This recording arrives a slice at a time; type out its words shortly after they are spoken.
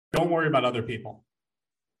Don't worry about other people.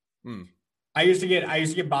 Hmm. I used to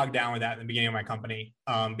get bogged down with that in the beginning of my company,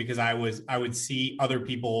 because I would see other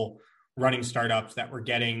people running startups that were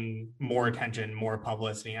getting more attention, more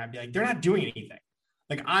publicity. And I'd be like, they're not doing anything.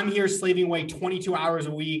 Like, I'm here slaving away 22 hours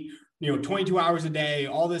a week, 22 hours a day,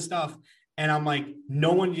 all this stuff. And I'm like,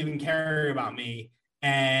 no one even cares about me.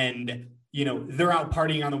 And, they're out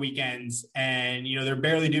partying on the weekends, and, they're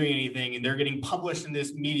barely doing anything, and they're getting published in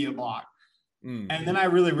this media blog. And then I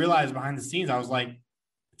really realized behind the scenes, I was like,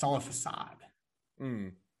 it's all a facade.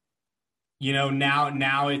 Mm.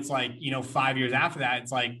 Now it's like, 5 years after that,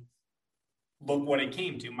 it's like, look what it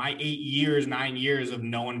came to. My 8 years, 9 years of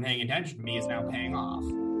no one paying attention to me is now paying off.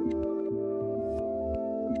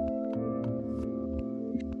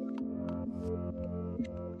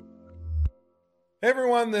 Hey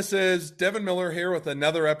everyone, this is Devin Miller here with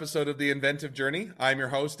another episode of The Inventive Journey. I'm your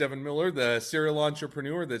host, Devin Miller, the serial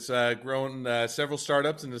entrepreneur that's grown several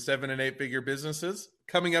startups into 7- and 8-figure businesses.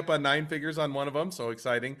 Coming up on 9 figures on one of them, so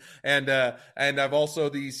exciting. And I've also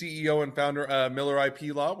the CEO and founder of Miller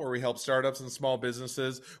IP Law, where we help startups and small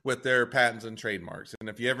businesses with their patents and trademarks. And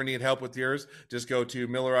if you ever need help with yours, just go to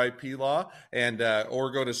Miller IP Law and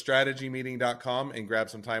or go to strategymeeting.com and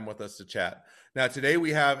grab some time with us to chat. Now, today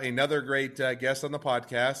we have another great guest on the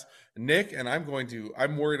podcast, Nick, and I'm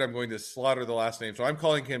worried I'm going to slaughter the last name, so I'm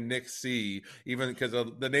calling him Nick C, even because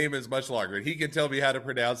the name is much longer. He can tell me how to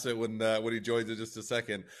pronounce it when he joins in just a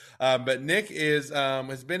second. But Nick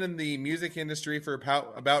has been in the music industry for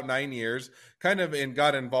about 9 years,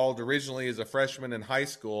 got involved originally as a freshman in high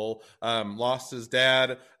school, lost his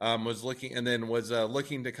dad, was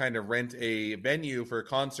looking to kind of rent a venue for a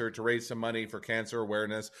concert to raise some money for cancer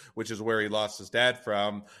awareness, which is where he lost his dad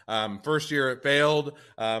from. First year it failed,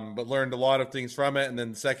 but learned a lot of things from it. And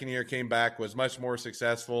then the second year came back, was much more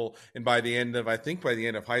successful. And by the end of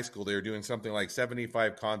high school, they were doing something like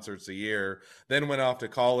 75 concerts a year. Then went off to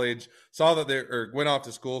college,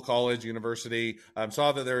 university,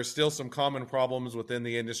 saw that there were still some common problems within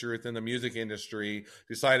the industry, within the music industry,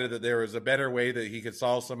 decided that there was a better way that he could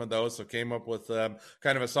solve some of those. So came up with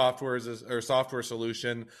kind of a software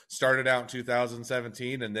solution, started out in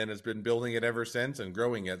 2017, and then has been building it ever since and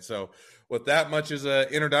growing it. So with that much as an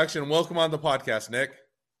introduction, welcome on the podcast, Nick.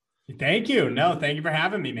 Thank you. No, thank you for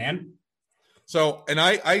having me, man. So, and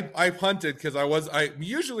I punted because I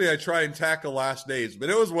usually try and tackle last names, but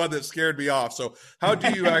it was one that scared me off. So how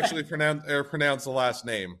do you actually pronounce the last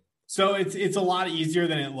name? So it's a lot easier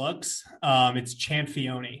than it looks. It's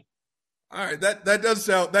Cianfaglione. All right,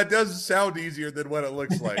 that does sound easier than what it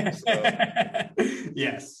looks like. So.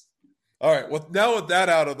 Yes. All right. Well, now with that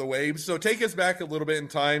out of the way, so take us back a little bit in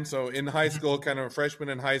time. So in high school, kind of a freshman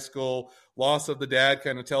in high school, loss of the dad.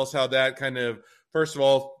 Kind of tell us how that first of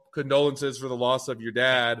all, condolences for the loss of your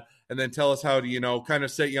dad, and then tell us how to kind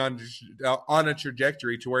of set you on a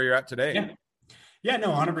trajectory to where you're at today. Yeah, no,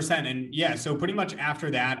 100%. And yeah, so pretty much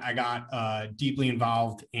after that, I got deeply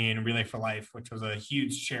involved in Relay for Life, which was a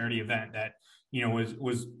huge charity event that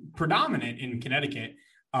was predominant in Connecticut,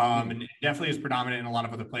 and it definitely is predominant in a lot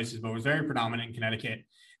of other places, but it was very predominant in Connecticut.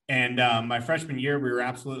 And my freshman year, we were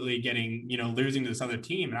absolutely getting losing to this other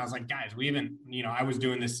team, and I was like, guys, we haven't I was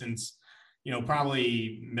doing this since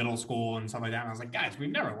probably middle school and stuff like that. And I was like, guys, we've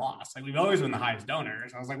never lost. Like, we've always been the highest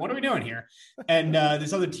donors. I was like, what are we doing here? And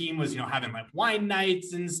this other team was, having like wine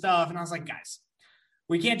nights and stuff. And I was like, guys,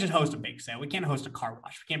 we can't just host a bake sale. We can't host a car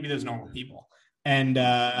wash. We can't be those normal people. And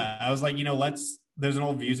I was like, there's an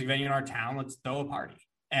old music venue in our town. Let's throw a party.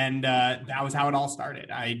 And that was how it all started.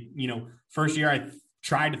 First year I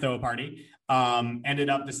tried to throw a party. Ended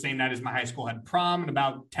up the same night as my high school had prom, and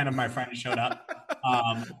about 10 of my friends showed up.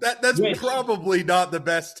 That's probably not the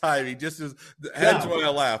best timing. Hence why I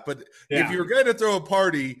laugh. But if you're going to throw a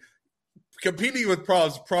party, competing with prom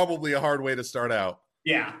is probably a hard way to start out.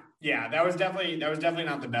 Yeah, that was definitely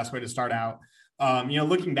not the best way to start out.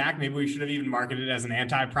 Looking back, maybe we should have even marketed it as an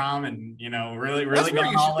anti-prom, and really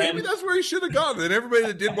gone all in. Maybe that's where you should have gone. And everybody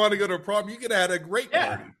that did want to go to a prom, you could have had a great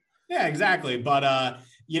party. Yeah, exactly. But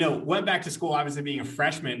went back to school, obviously being a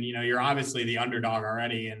freshman, you're obviously the underdog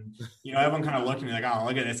already. And, everyone kind of looked at me like, oh,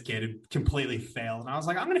 look at this kid who completely failed. And I was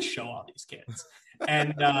like, I'm going to show all these kids.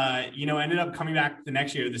 And, ended up coming back the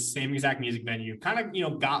next year to the same exact music venue, kind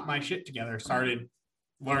of, got my shit together, started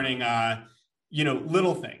learning,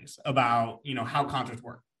 little things about, how concerts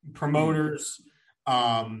work, promoters,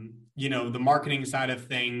 the marketing side of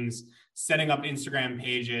things, setting up Instagram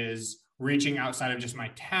pages, reaching outside of just my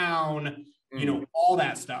town, all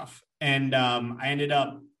that stuff. And I ended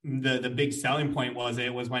up, the big selling point was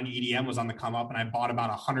when EDM was on the come up, and I bought about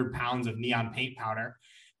 100 pounds of neon paint powder.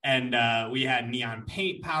 And we had neon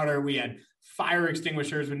paint powder, we had fire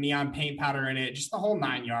extinguishers with neon paint powder in it, just the whole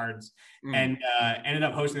 9 yards. Mm. And ended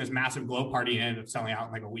up hosting this massive glow party and ended up selling out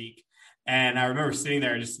in like a week. And I remember sitting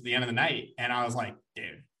there just at the end of the night, and I was like,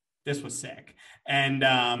 dude, this was sick. And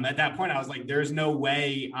at that point, I was like, there's no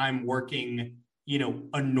way I'm working,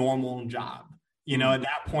 a normal job. At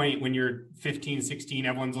that point, when you're 15, 16,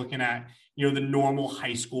 everyone's looking at, the normal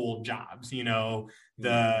high school jobs,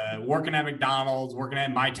 the working at McDonald's, working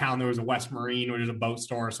at my town, there was a West Marine, which is a boat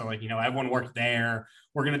store. So like, everyone worked there,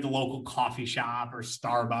 working at the local coffee shop or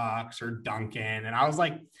Starbucks or Dunkin'. And I was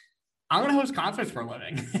like, I'm going to host concerts for a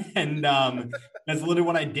living. And that's literally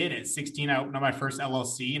what I did at 16. I opened up my first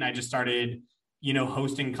LLC and I just started,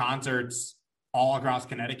 hosting concerts all across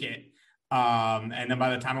Connecticut. And then by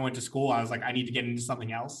the time I went to school, I was like, I need to get into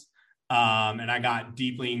something else. And I got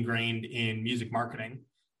deeply ingrained in music marketing,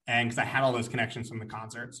 and because I had all those connections from the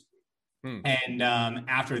concerts. And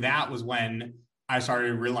after that was when I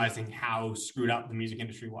started realizing how screwed up the music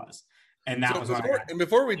industry was. And that was when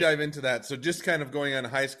before we dive into that, so just kind of going on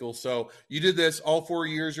high school. So you did this all 4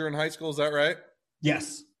 years you're in high school, is that right?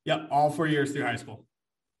 Yes. Yep. All 4 years through high school.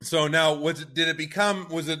 So now was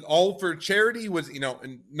it all for charity? Was,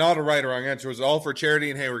 not a right or wrong answer. Was it all for charity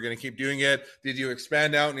and, hey, we're going to keep doing it? Did you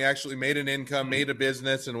expand out and you actually made an income, made a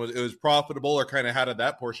business, and it was profitable, or kind of how did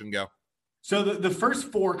that portion go? So the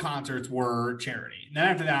first 4 concerts were charity. And then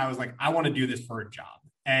after that, I was like, I want to do this for a job.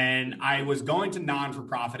 And I was going to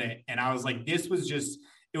non-for-profit it. And I was like, it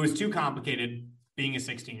was too complicated being a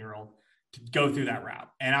 16-year-old to go through that route.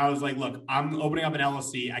 And I was like, look, I'm opening up an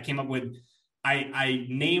LLC. I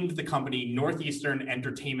named the company Northeastern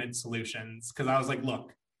Entertainment Solutions because I was like,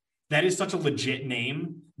 look, that is such a legit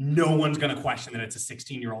name. No one's going to question that it's a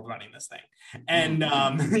 16-year-old running this thing. And,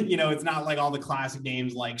 it's not like all the classic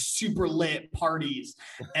names like Super Lit Parties.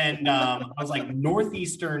 And I was like,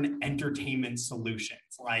 Northeastern Entertainment Solutions.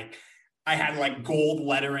 Like, I had like gold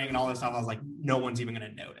lettering and all this stuff. I was like, no one's even going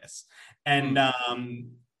to notice. And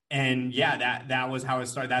yeah, that was how it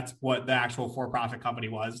started. That's what the actual for-profit company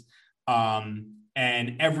was.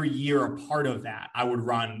 And every year, a part of that, I would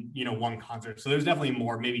run, one concert. So there's definitely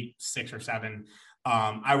more, maybe 6 or 7.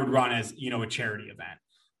 I would run as, a charity event.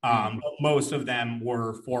 But most of them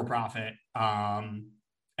were for profit.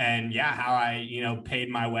 And yeah, how I, paid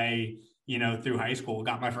my way, through high school,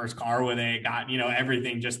 got my first car with it, got,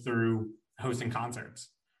 everything just through hosting concerts.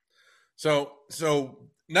 So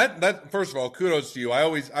that first of all, kudos to you. I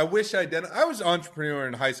wish I was an entrepreneur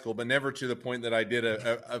in high school, but never to the point that I did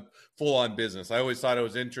a full on business. I always thought it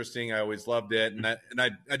was interesting. I always loved it. And I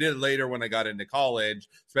did it later when I got into college,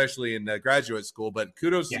 especially in graduate school, but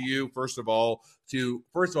kudos to you, first of all,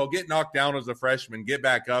 get knocked down as a freshman, get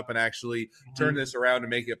back up and actually turn this around and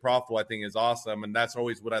make it profitable. I think is awesome. And that's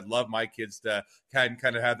always what I'd love my kids to kind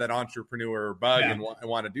of have that entrepreneur bug and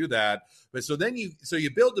want to do that. But so you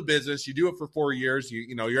build the business, you do it for 4 years,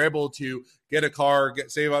 you're able to get a car,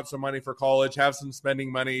 save up some money for college, have some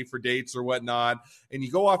spending money for dates or whatnot, and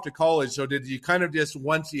you go off to college. So did you kind of just,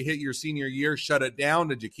 once you hit your senior year, shut it down?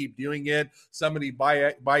 Did you keep doing it? Somebody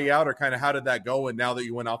buy you out, or kind of how did that go? And now that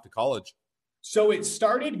you went off to college? So it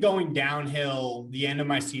started going downhill the end of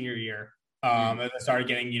my senior year. As I started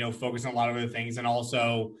getting, focused on a lot of other things. And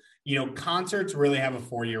also, concerts really have a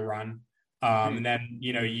 4-year run. And then,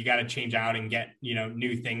 you got to change out and get,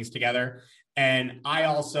 new things together. And I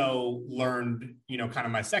also learned, kind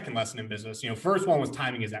of my second lesson in business. First one was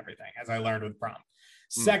timing is everything, as I learned with prom.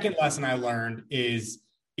 Second lesson I learned is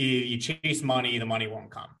if you chase money, the money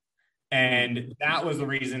won't come. And that was the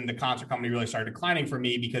reason the concert company really started declining for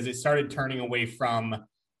me, because it started turning away from,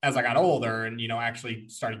 as I got older and, actually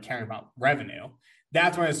started caring about revenue.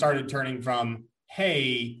 That's when it started turning from,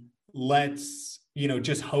 hey, let's,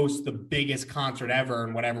 just host the biggest concert ever,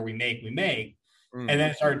 and whatever we make, we make. And then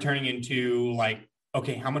it started turning into like,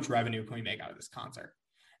 okay, how much revenue can we make out of this concert?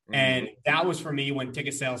 And that was for me when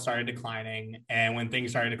ticket sales started declining and when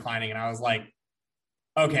things started declining. And I was like,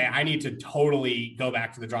 okay, I need to totally go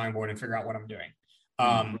back to the drawing board and figure out what I'm doing.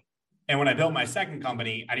 And when I built my second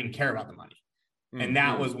company, I didn't care about the money. And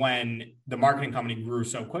that was when the marketing company grew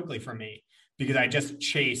so quickly for me, because I just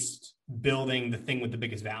chased building the thing with the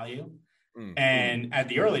biggest value. And at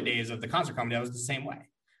the early days of the concert company, I was the same way.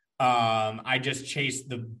 I just chased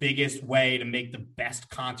the biggest way to make the best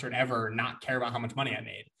concert ever, not care about how much money I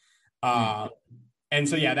made. And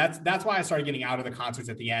so, yeah, that's why I started getting out of the concerts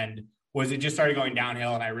at the end. Was it just started going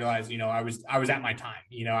downhill, and I realized, I was at my time.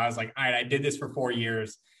 I was like, all right, I did this for 4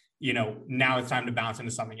 years. Now it's time to bounce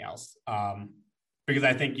into something else. Because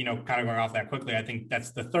I think, kind of going off that quickly, I think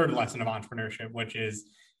that's the third lesson of entrepreneurship, which is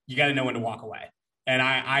you got to know when to walk away. And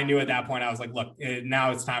I knew at that point, I was like, look,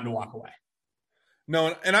 now it's time to walk away.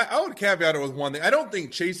 No, and I would caveat it with one thing. I don't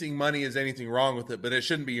think chasing money is anything wrong with it, but it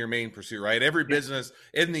shouldn't be your main pursuit, right? Every Yeah. business,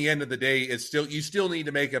 in the end of the day, is still you still need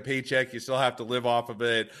to make a paycheck. You still have to live off of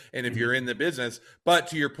it. And if you're Mhm. in the business, but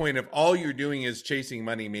to your point, if all you're doing is chasing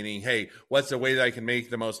money, meaning, hey, what's the way that I can make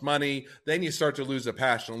the most money? Then you start to lose the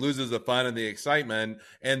passion, loses the fun and the excitement,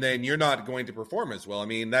 and then you're not going to perform as well. I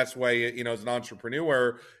mean, that's why, as an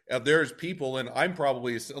entrepreneur, there's people, and I'm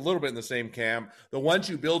probably a little bit in the same camp. The once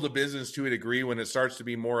you build a business to a degree, when it starts to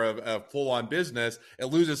be more of a full-on business, it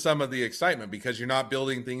loses some of the excitement because you're not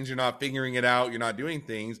building things, you're not figuring it out, you're not doing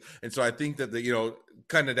things. And so I think that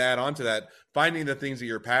kind of to add on to that, finding the things that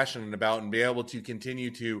you're passionate about and be able to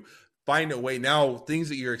continue to find a way now, things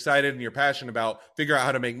that you're excited and you're passionate about, figure out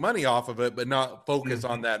how to make money off of it, but not focus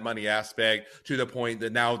on Mhm. that money aspect to the point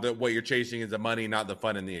that now that what you're chasing is the money, not the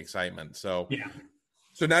fun and the excitement. Yeah.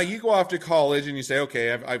 So now you go off to college and you say,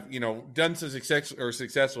 okay, I've done some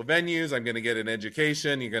successful venues. I'm going to get an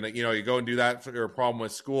education. You're going to, you go and do that for a problem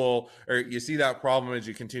with school, or you see that problem as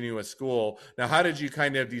you continue with school. Now, how did you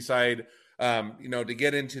kind of decide, to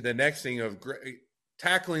get into the next thing of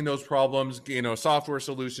tackling those problems, software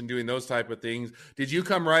solution, doing those type of things? Did you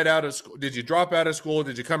come right out of school? Did you drop out of school?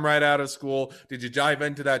 Did you come right out of school? Did you dive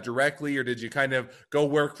into that directly, or did you kind of go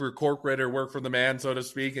work for corporate or work for the man, so to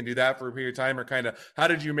speak, and do that for a period of time? Or kind of how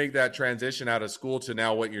did you make that transition out of school to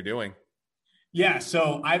now what you're doing? Yeah,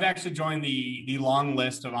 so I've actually joined the long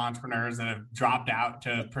list of entrepreneurs that have dropped out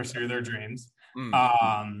to pursue their dreams. Mm,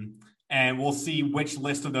 Um, and we'll see which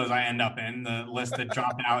list of those I end up in, the list that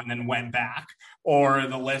dropped out and then went back, or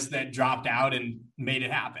the list that dropped out and made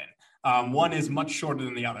it happen. One is much shorter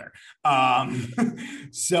than the other.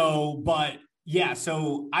 But yeah,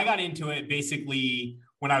 so I got into it basically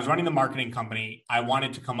when I was running the marketing company. I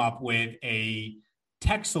wanted to come up with a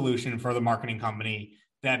tech solution for the marketing company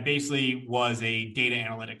that basically was a data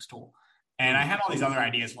analytics tool. And I mm, had all these other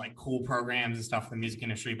ideas like cool programs and stuff for the music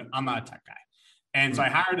industry, but I'm not a tech guy. And so mm, I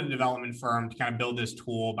hired a development firm to kind of build this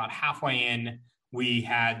tool. About halfway in, we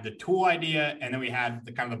had the tool idea, and then we had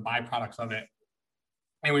the kind of the byproducts of it.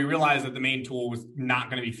 And we realized that the main tool was not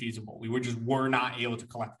going to be feasible. We were not able to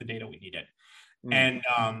collect the data we needed. mm, And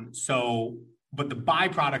but the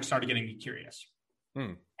byproducts started getting me curious. mm,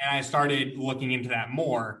 And I started looking into that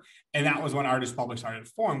more. And that was when Artist Public started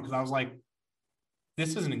to form, because I was like,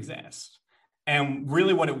 this doesn't exist. And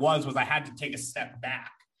really what it was I had to take a step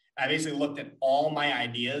back. I basically looked at all my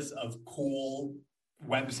ideas of cool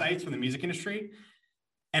websites for the music industry.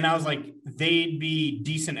 And I was like, they'd be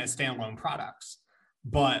decent as standalone products.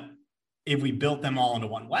 But if we built them all into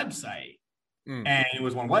one website, mm, and it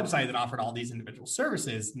was one website that offered all these individual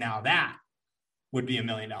services, now that would be $1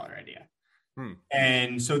 million idea. mm,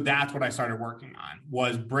 And so that's what I started working on,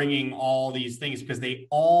 was bringing all these things, because they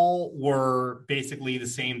all were basically the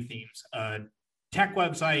same themes. A tech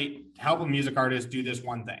website to help a music artist do this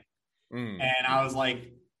one thing. mm, And I was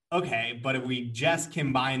like, okay, but if we just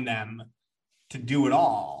combine them to do it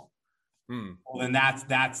all, mm. well, then that's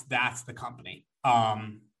the company.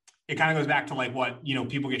 It kind of goes back to like what,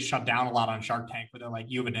 people get shut down a lot on Shark Tank, where they're like,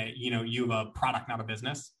 you have a product, not a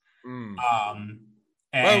business. Mm. Um,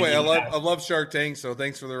 By the and way, you know, I love Shark Tank, so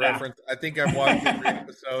thanks for the yeah, reference. I think I've watched every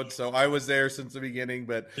episode, so I was there since the beginning.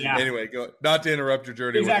 But yeah. anyway, go not to interrupt your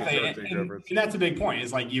journey with the Exactly. Shark Tank reference. And that's a big point,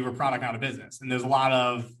 is like you have a product, not a business. And there's a lot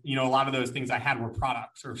of those things I had were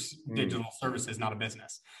products or Mm, digital services, not a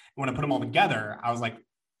business. And when I put them all together, I was like,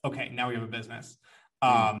 okay, now we have a business.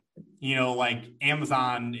 mm, Like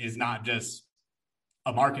Amazon is not just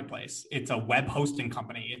a marketplace, it's a web hosting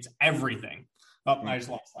company. It's everything. Oh, mm. I just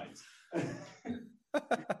lost lights.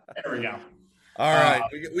 There we go. All Uh,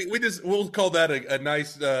 right, we'll call that a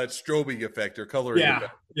nice strobing effect or coloring yeah,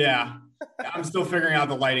 effect. yeah. I'm still figuring out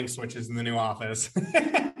the lighting switches in the new office.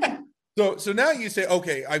 So now you say,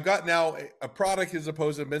 okay, I've got now a product as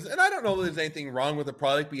opposed to a business, and I don't know that there's anything wrong with the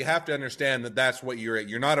product, but you have to understand that that's what you're at.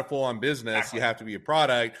 You're not a full-on business. You Exactly. have to be a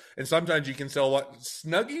product, and sometimes you can sell what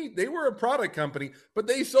Snuggie. They were a product company, but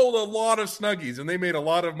they sold a lot of Snuggies and they made a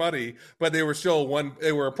lot of money. But they were still one.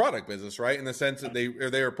 They were a product business, right? In the sense that they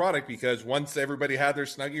were a product because once everybody had their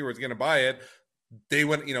Snuggie or was going to buy it, they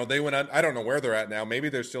went on. I don't know where they're at now. Maybe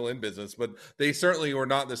they're still in business, but they certainly were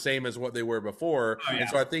not the same as what they were before. Oh And yeah.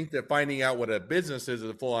 so I think that finding out what a business is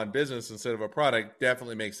a full on business instead of a product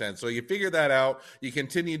definitely makes sense. So you figure that out. You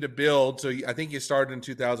continue to build. So I think you started in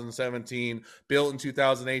 2017, built in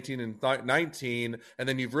 2018 and 19, and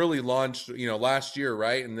then you've really launched, last year,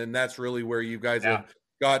 right? And then that's really where you guys Yeah. have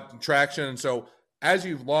got traction. And so as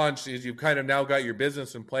you've launched, as you've kind of now got your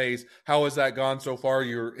business in place, how has that gone so far?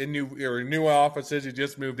 You're in new offices, you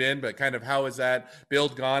just moved in, but kind of how has that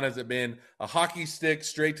build gone? Has it been a hockey stick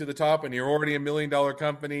straight to the top and you're already $1 million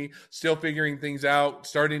company, still figuring things out,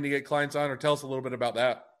 starting to get clients on, or tell us a little bit about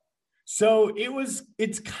that? So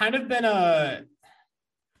it's kind of been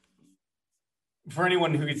for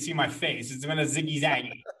anyone who could see my face, it's been a ziggy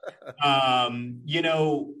zaggy. You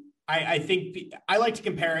know, I think I like to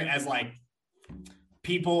compare it as like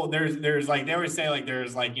people, there's like, they always say like,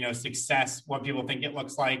 there's like, success, what people think it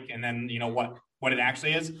looks like, and then, what it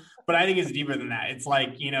actually is. But I think it's deeper than that. It's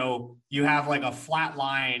like, you have like a flat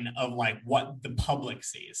line of like what the public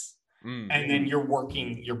sees. And then you're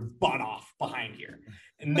working your butt off behind here.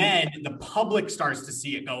 And then the public starts to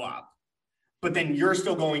see it go up, but then you're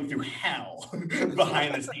still going through hell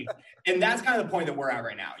behind the scenes. And that's kind of the point that we're at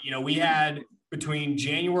right now. We had between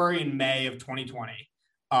January and May of 2020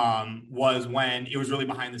 was when it was really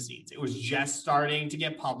behind the scenes. It was just starting to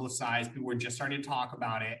get publicized. People were just starting to talk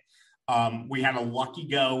about it. We had a lucky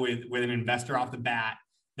go with an investor off the bat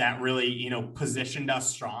that really, positioned us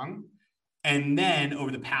strong. And then over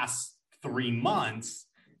the past 3 months,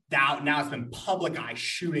 now it's been public eye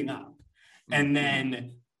shooting up. And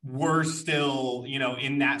then we're still,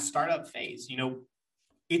 in that startup phase.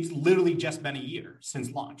 It's literally just been a year since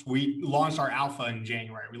launch. We launched our alpha in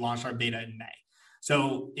January. We launched our beta in May.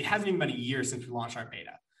 So it hasn't even been a year since we launched our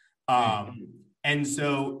beta. And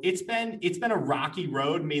so it's been a rocky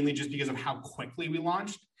road, mainly just because of how quickly we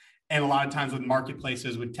launched. And a lot of times with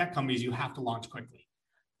marketplaces, with tech companies, you have to launch quickly.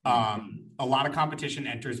 A lot of competition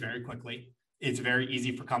enters very quickly. It's very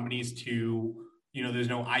easy for companies to, there's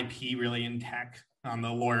no IP really in tech on the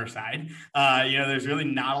lawyer side. There's really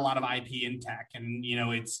not a lot of IP in tech. And,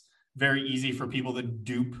 it's very easy for people to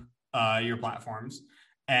dupe your platforms.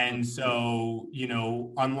 And so,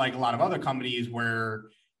 unlike a lot of other companies where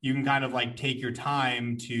you can kind of like take your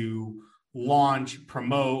time to launch,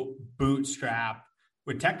 promote, bootstrap,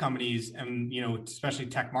 with tech companies and, especially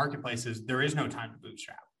tech marketplaces, there is no time to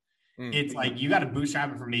bootstrap. It's like you got to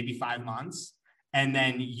bootstrap it for maybe 5 months. And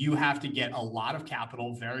then you have to get a lot of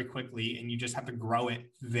capital very quickly, and you just have to grow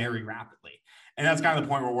it very rapidly. And that's kind of the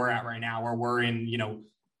point where we're at right now, where we're in,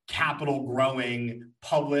 capital growing,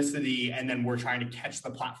 publicity, and then we're trying to catch the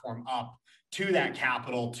platform up to that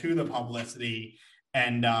capital, to the publicity,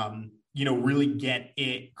 and, really get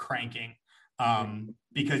it cranking.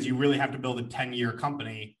 Because you really have to build a 10-year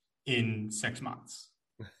company in 6 months.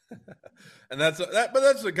 And that's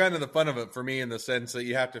the kind of the fun of it for me, in the sense that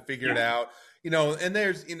you have to figure it out, and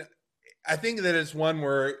there's, I think that it's one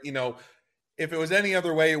where, if it was any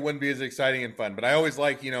other way, it wouldn't be as exciting and fun. But I always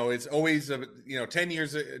like, it's always, 10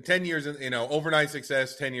 years, overnight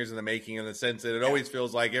success, 10 years in the making, in the sense that it always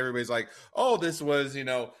feels like everybody's like, oh, this was,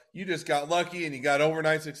 you just got lucky and you got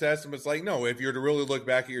overnight success. And it's like, no, if you're to really look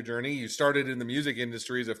back at your journey, you started in the music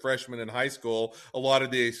industry as a freshman in high school. A lot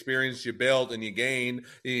of the experience you built and you gained,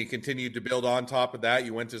 and you continued to build on top of that.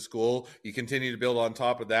 You went to school, you continued to build on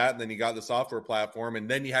top of that. And then you got the software platform, and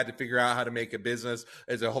then you had to figure out how to make a business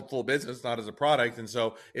as a full business, not as a product. And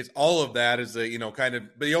so it's all of that is kind of,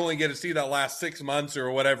 but you only get to see that last 6 months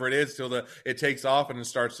or whatever it is till it takes off and it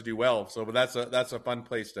starts to do well. So, but that's a fun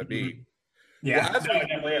place to be. Yeah, well, it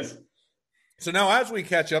definitely is. So now, as we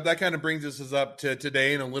catch up, that kind of brings us up to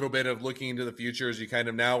today, and a little bit of looking into the future, as you kind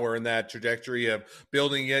of now are in that trajectory of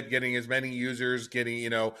building it, getting as many users, getting,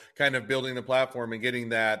 kind of building the platform and getting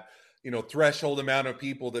that, threshold amount of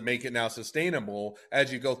people that make it now sustainable.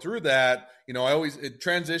 As you go through that, I always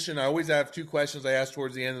have 2 questions I ask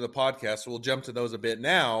towards the end of the podcast. So we'll jump to those a bit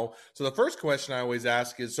now. So the first question I always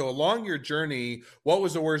ask is, so along your journey, what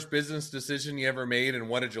was the worst business decision you ever made, and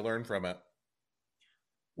what did you learn from it?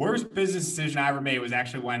 Worst business decision I ever made was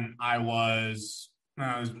actually when I was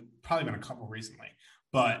probably been a couple recently,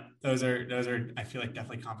 but those are I feel like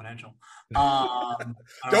definitely confidential.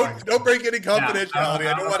 Don't break any confidentiality.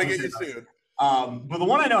 I don't want to get you sued. But the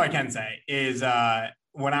one I know I can say is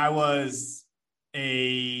when I was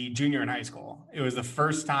a junior in high school. It was the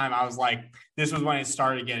first time I was like, this was when it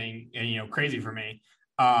started getting crazy for me,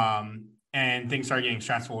 and things started getting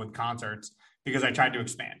stressful with concerts. Because I tried to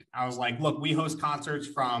expand. I was like, look, we host concerts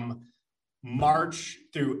from March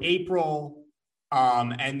through April,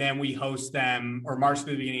 and then we host them, or March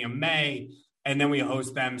through the beginning of May, and then we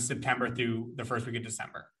host them September through the first week of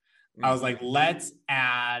December. I was like, let's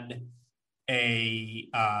add a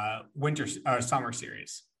summer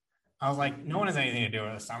series. I was like, no one has anything to do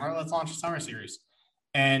with the summer. Let's launch a summer series.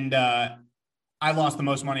 And I lost the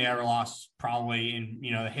most money I ever lost probably in,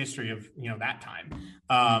 the history of, that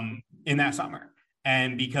time, in that summer.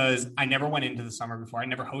 And because I never went into the summer before, I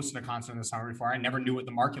never hosted a concert in the summer before, I never knew what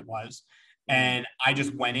the market was. Mm. And I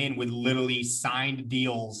just went in with literally signed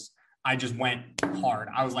deals. I just went hard.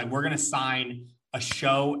 I was like, we're going to sign a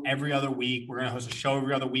show every other week. We're going to host a show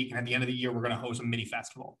every other week. And at the end of the year, we're going to host a mini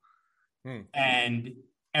festival. Mm. And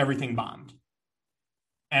everything bombed.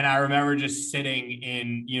 And I remember just sitting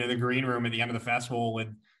in, the green room at the end of the festival with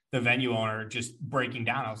the venue owner just breaking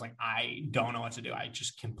down. I was like, I don't know what to do. I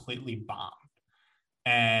just completely bombed.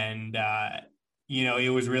 And,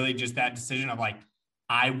 it was really just that decision of like,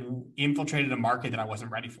 I infiltrated a market that I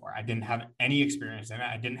wasn't ready for. I didn't have any experience in it.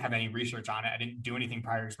 I didn't have any research on it. I didn't do anything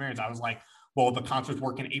prior experience. I was like, well, the concerts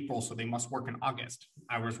work in April, so they must work in August.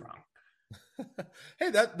 I was wrong.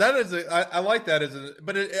 Hey, that is I like that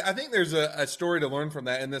but I think there's a story to learn from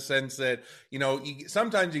that in the sense that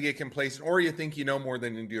sometimes you get complacent or you think you know more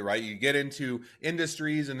than you do, right? You get into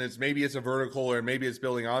industries and maybe it's a vertical or maybe it's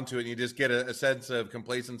building onto it, and you just get a sense of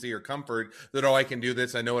complacency or comfort that I can do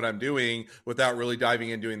this, I know what I'm doing, without really diving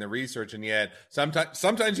in doing the research. And yet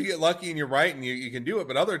sometimes you get lucky and you're right and you can do it,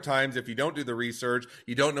 but other times if you don't do the research,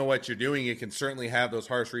 you don't know what you're doing, it can certainly have those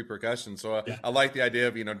harsh repercussions. So I like the idea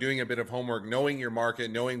of doing a bit of homework, knowing your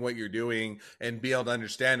market, knowing what you're doing, and be able to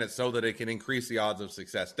understand it so that it can increase the odds of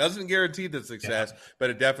success. Doesn't guarantee the success, but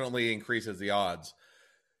it definitely increases the odds.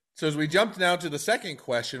 So as we jump now to the second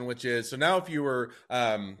question, which is, so now if you were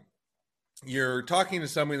you're talking to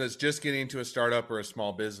somebody that's just getting into a startup or a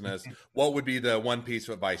small business, what would be the one piece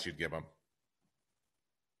of advice you'd give them?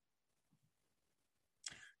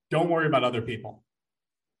 Don't worry about other people.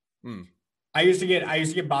 I used to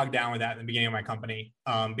get bogged down with that in the beginning of my company,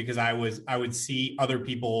 because I would see other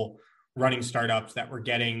people running startups that were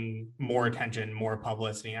getting more attention, more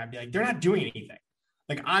publicity. And I'd be like, they're not doing anything.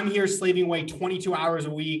 Like, I'm here slaving away 22 hours a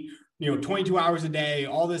week, 22 hours a day,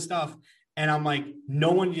 all this stuff. And I'm like,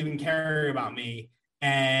 no one even cares about me.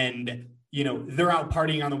 And, they're out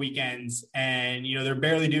partying on the weekends and, they're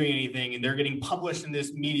barely doing anything and they're getting published in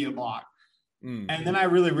this media blog. And then I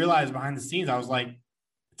really realized behind the scenes, I was like,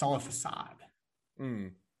 it's all a facade. Now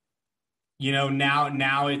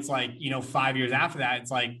it's like, 5 years after that,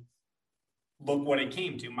 it's like, look what it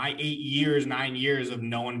came to. My 9 years of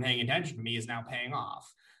no one paying attention to me is now paying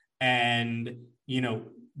off. And,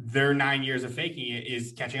 their 9 years of faking it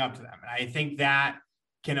is catching up to them. And I think that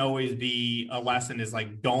can always be a lesson, is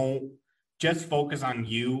like, don't just focus on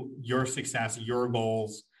your success, your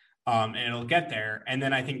goals, and it'll get there. And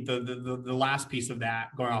then I think the last piece of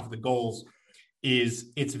that, going off of the goals,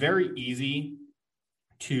 is it's very easy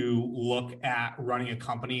to look at running a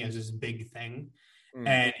company as this big thing.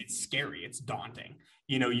 And it's scary. It's daunting.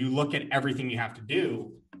 You look at everything you have to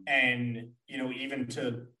do, and, even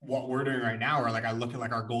to what we're doing right now, or like, I look at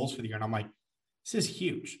like our goals for the year and I'm like, this is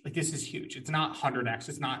huge. Like, this is huge. It's not 100x.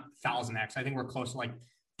 It's not 1000x. I think we're close to like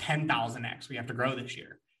 10,000x we have to grow this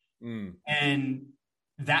year. And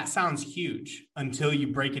that sounds huge until you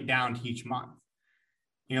break it down to each month.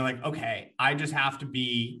 You're like, okay, I just have to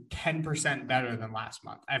be 10% better than last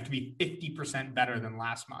month. I have to be 50% better than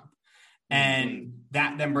last month. And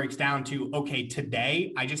that then breaks down to, okay,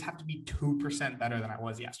 today I just have to be 2% better than I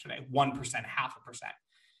was yesterday, 1%,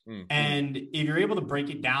 0.5%. And if you're able to break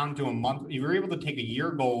it down to a month, if you're able to take a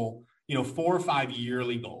year goal, 4 or 5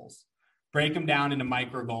 yearly goals, break them down into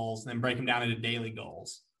micro goals, then break them down into daily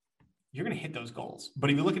goals, you're going to hit those goals.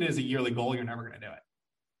 But if you look at it as a yearly goal, you're never going to do it.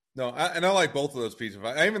 No, and I like both of those pieces of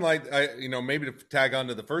advice. I even like, maybe to tag on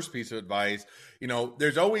to the first piece of advice,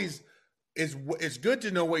 there's always, it's good to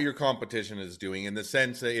know what your competition is doing, in the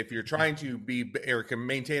sense that if you're trying to be or can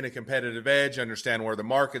maintain a competitive edge, understand where the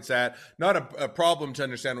market's at. Not a problem to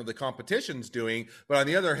understand what the competition's doing, but on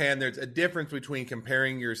the other hand, there's a difference between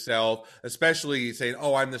comparing yourself, especially saying,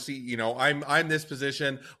 "Oh, I'm I'm this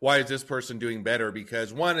position. Why is this person doing better?"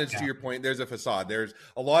 Because one is, to your point, there's a facade. There's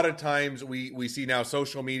a lot of times we see now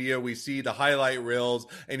social media, we see the highlight reels,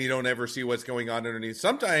 and you don't ever see what's going on underneath.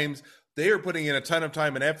 Sometimes they are putting in a ton of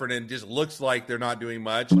time and effort and it just looks like they're not doing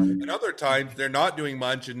much. And other times they're not doing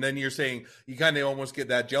much. And then you're saying, you kind of almost get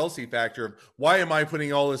that jealousy factor of, why am I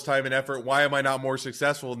putting all this time and effort? Why am I not more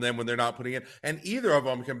successful than them when they're not putting in? And either of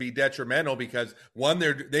them can be detrimental, because one,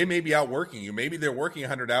 they may be outworking you. Maybe they're working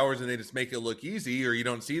 100 hours and they just make it look easy, or you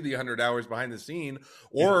don't see the 100 hours behind the scene,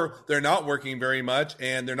 or they're not working very much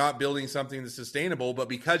and they're not building something that's sustainable. But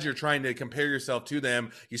because you're trying to compare yourself to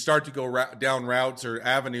them, you start to go down routes or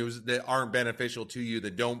avenues that aren't beneficial to you,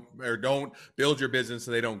 that don't build your business, so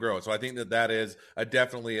they don't grow. So I think that is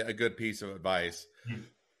definitely a good piece of advice.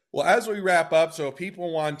 Well, as we wrap up, so if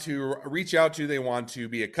people want to reach out to you, they want to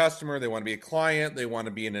be a customer, they want to be a client, they want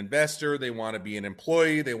to be an investor, they want to be an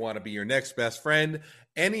employee, they want to be your next best friend,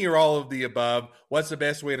 any or all of the above, what's the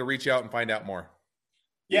best way to reach out and find out more?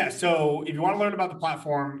 Yeah. So if you want to learn about the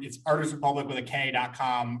platform, it's artistrepublic with a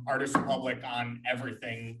K.com, Artist Republic on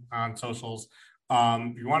everything on socials.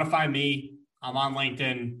 If you want to find me, I'm on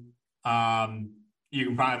LinkedIn. You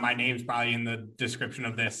can probably, my name's probably in the description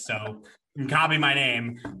of this. So you can copy my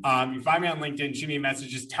name. You find me on LinkedIn, shoot me a message,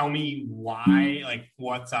 just tell me why, like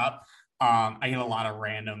what's up. I get a lot of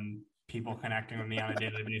random people connecting with me on a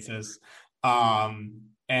daily basis.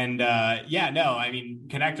 Yeah, no, I mean,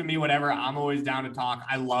 connect with me, whatever. I'm always down to talk.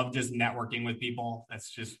 I love just networking with people. That's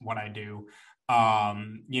just what I do.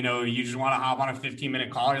 You just want to hop on a 15-minute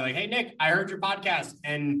call. You're like, hey, Nick, I heard your podcast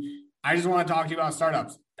and I just want to talk to you about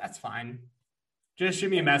startups. That's fine. Just shoot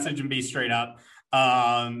me a message and be straight up.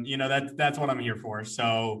 That's what I'm here for.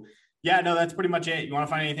 So yeah, no, that's pretty much it. You want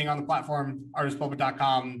to find anything on the platform,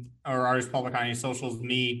 artistpublic.com or Artist Public on any socials,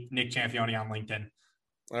 me, Nick Cianfaglione on LinkedIn.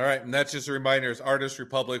 All right, and that's just a reminder. It's Artist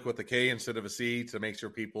Republic with a K instead of a C to make sure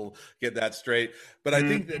people get that straight. But I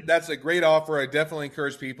think that's a great offer. I definitely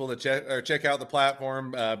encourage people to check out the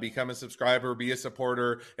platform, become a subscriber, be a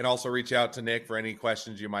supporter, and also reach out to Nick for any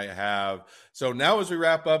questions you might have. So now as we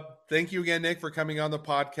wrap up, thank you again, Nick, for coming on the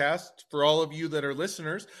podcast. For all of you that are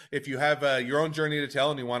listeners, if you have your own journey to tell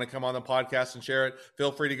and you want to come on the podcast and share it,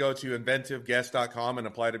 feel free to go to inventiveguest.com and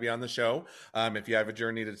apply to be on the show if you have a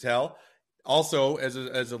journey to tell. Also, as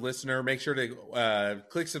a listener, make sure to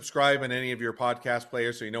click subscribe on any of your podcast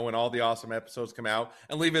players so you know when all the awesome episodes come out,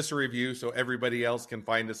 and leave us a review so everybody else can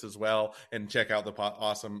find us as well and check out the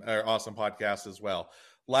awesome podcast as well.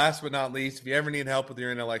 Last but not least, if you ever need help with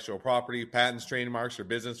your intellectual property, patents, trademarks, or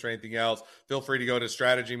business or anything else, feel free to go to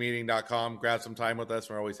strategymeeting.com, grab some time with us.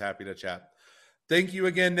 We're always happy to chat. Thank you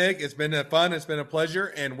again, Nick. It's been fun. It's been a pleasure,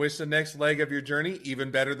 and wish the next leg of your journey even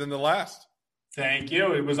better than the last. Thank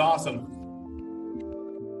you. It was awesome.